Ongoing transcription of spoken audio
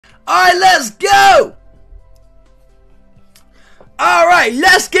Alright, let's go! Alright,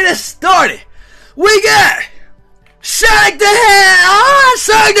 let's get it started. We got Sonic the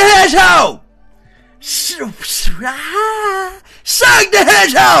Hedgehog! Sonic the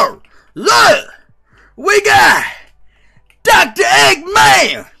Hedgehog! Look! We got Dr.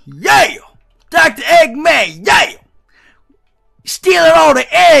 Eggman! Yeah! Dr. Eggman! Yeah! Stealing all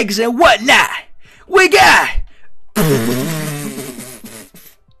the eggs and whatnot. We got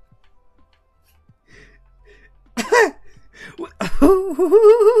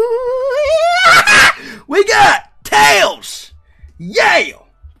we got Tails. Yeah,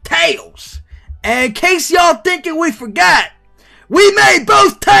 Tails. And in case y'all thinking we forgot, we made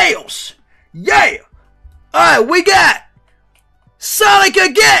both Tails. Yeah. Alright, we got Sonic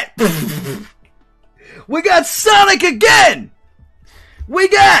again. We got Sonic again. We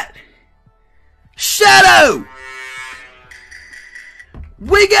got Shadow.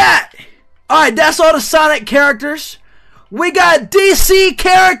 We got... Alright, that's all the Sonic characters. We got DC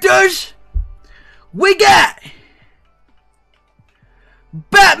characters. We got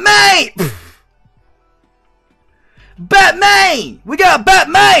Batman. Batman. We got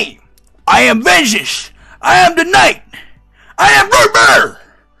Batman. I am vengeance. I am the night. I am Rootbear.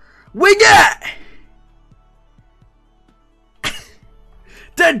 We got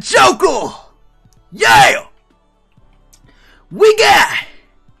the Joker. Yeah. We got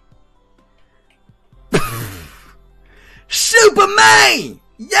Superman.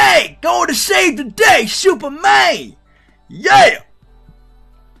 Yeah. Going to save the day. Superman. Yeah.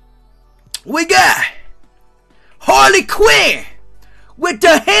 We got Harley Quinn with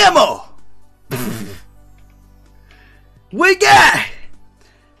the hammer. We got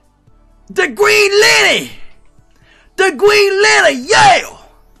the Green Lantern. The Green Lantern. Yeah.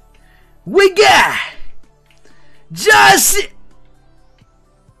 We got John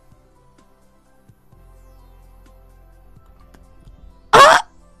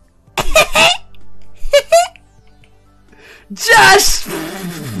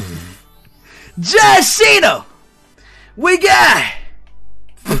John Cena. We got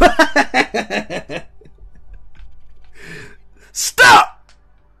Stop.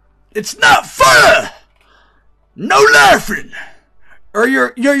 It's not fun. No laughing. Or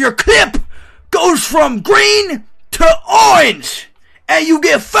your clip goes from green to orange. And you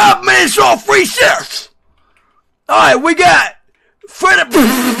get 5 minutes off recess. Alright, we got Fred.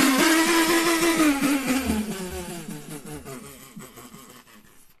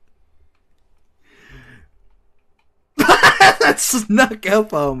 That snuck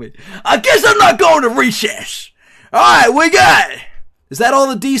up on me. I guess I'm not going to recess. Alright, we got... Is that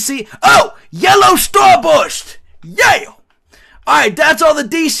all the DC? Oh! Yellow Starburst! Yeah! Alright, that's all the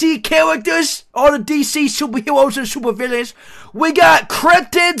DC characters. All the DC superheroes and supervillains. We got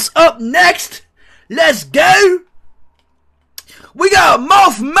cryptids up next. Let's go! We got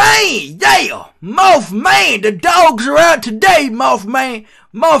Mothman! Yeah! Mothman! The dogs are out today, Mothman!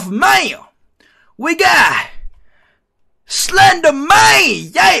 Mothman! We got Slender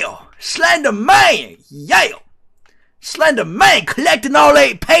Man! Yeah! Slender Man! Yeah! Slender Man collecting all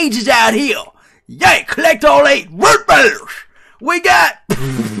 8 pages out here! Yeah! Collect all 8 root beers! We got...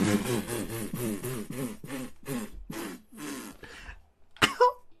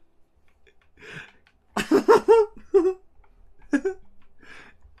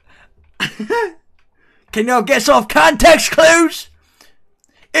 Can y'all guess off context clues?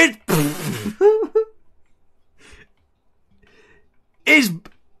 It... is...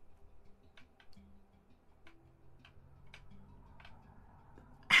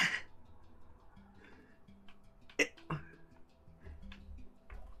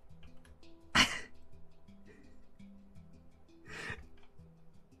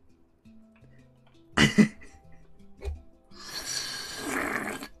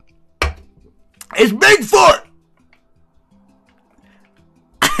 It's Bigfoot!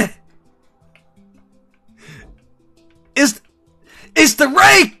 It's the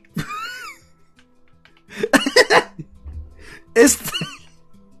rake! It's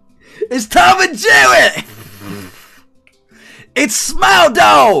Tom and Jerry! It's Smile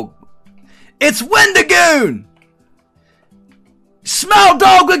Dog! It's Wendigoon! Smile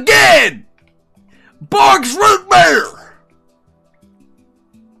Dog again! Borg's Root Beer!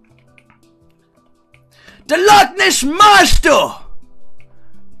 The Loch Ness Monster!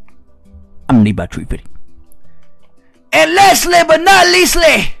 I'm gonna need about 350. And lastly but not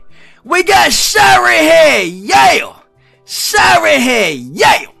leastly, we got Siren Head! Yeah! Siren Head!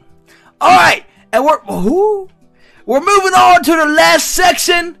 Yeah! Alright, and we're moving on to the last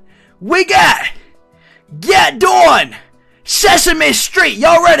section. We got Get Dawn! Sesame Street.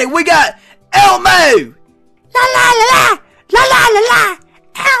 Y'all ready? We got Elmo. La la la la. La la la la.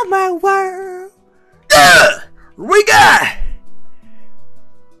 Elmo world. We got.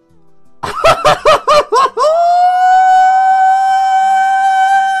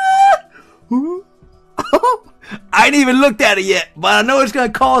 I ain't even looked at it yet, but I know it's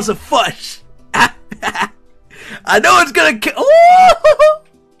gonna cause a fuss. I know it's gonna.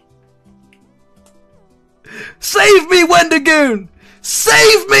 Save me, Wendigoon!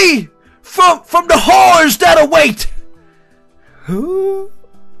 Save me from the horrors that await.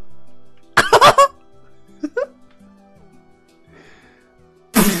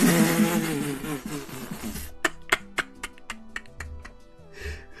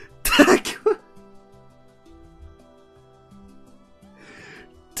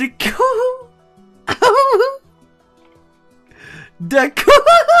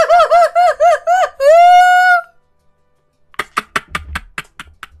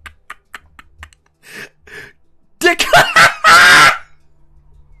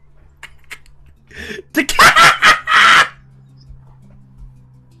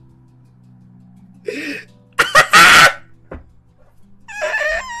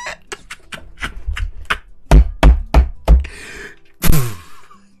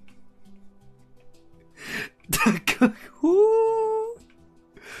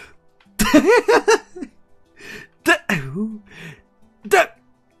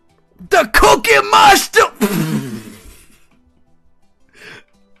 The Cookie Monster.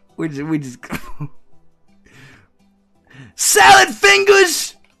 we just salad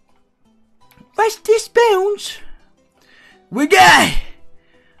fingers. What's this, Bones? We got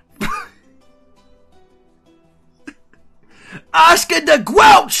Oscar the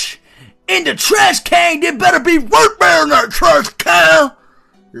Grouch in the trash can. There better be root beer in that trash can.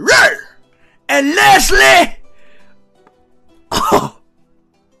 Right. And Leslie.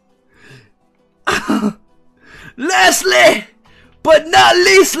 Leslie, but not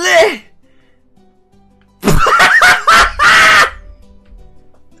leastly.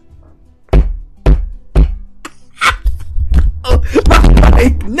 Oh, my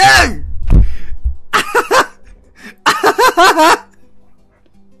mic, no.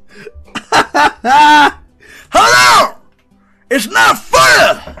 Hold on. It's not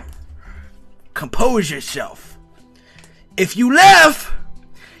fair. Compose yourself. If you laugh,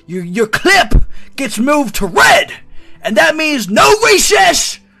 your clip gets moved to red, and that means no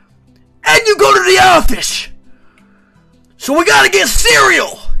recess, and you go to the office. So we gotta get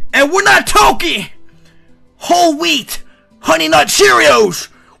cereal, and we're not talking whole wheat Honey Nut Cheerios.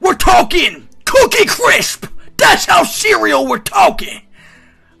 We're talking Cookie Crisp. That's how cereal we're talking.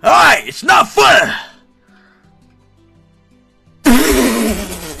 Alright, it's not fun.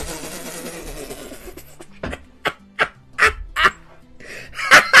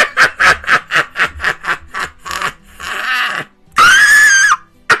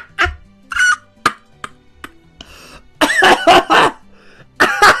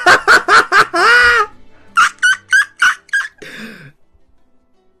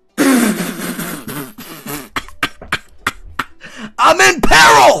 I'm in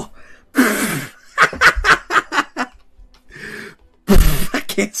peril! I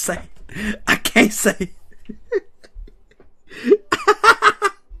can't say it. I can't say it.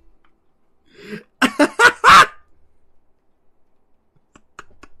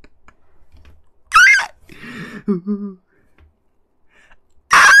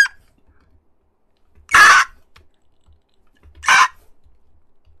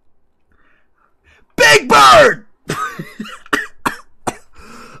 Big Bird!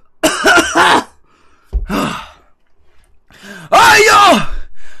 Alright, y'all!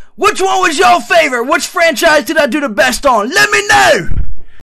 Which one was your favorite? Which franchise did I do the best on? Let me know!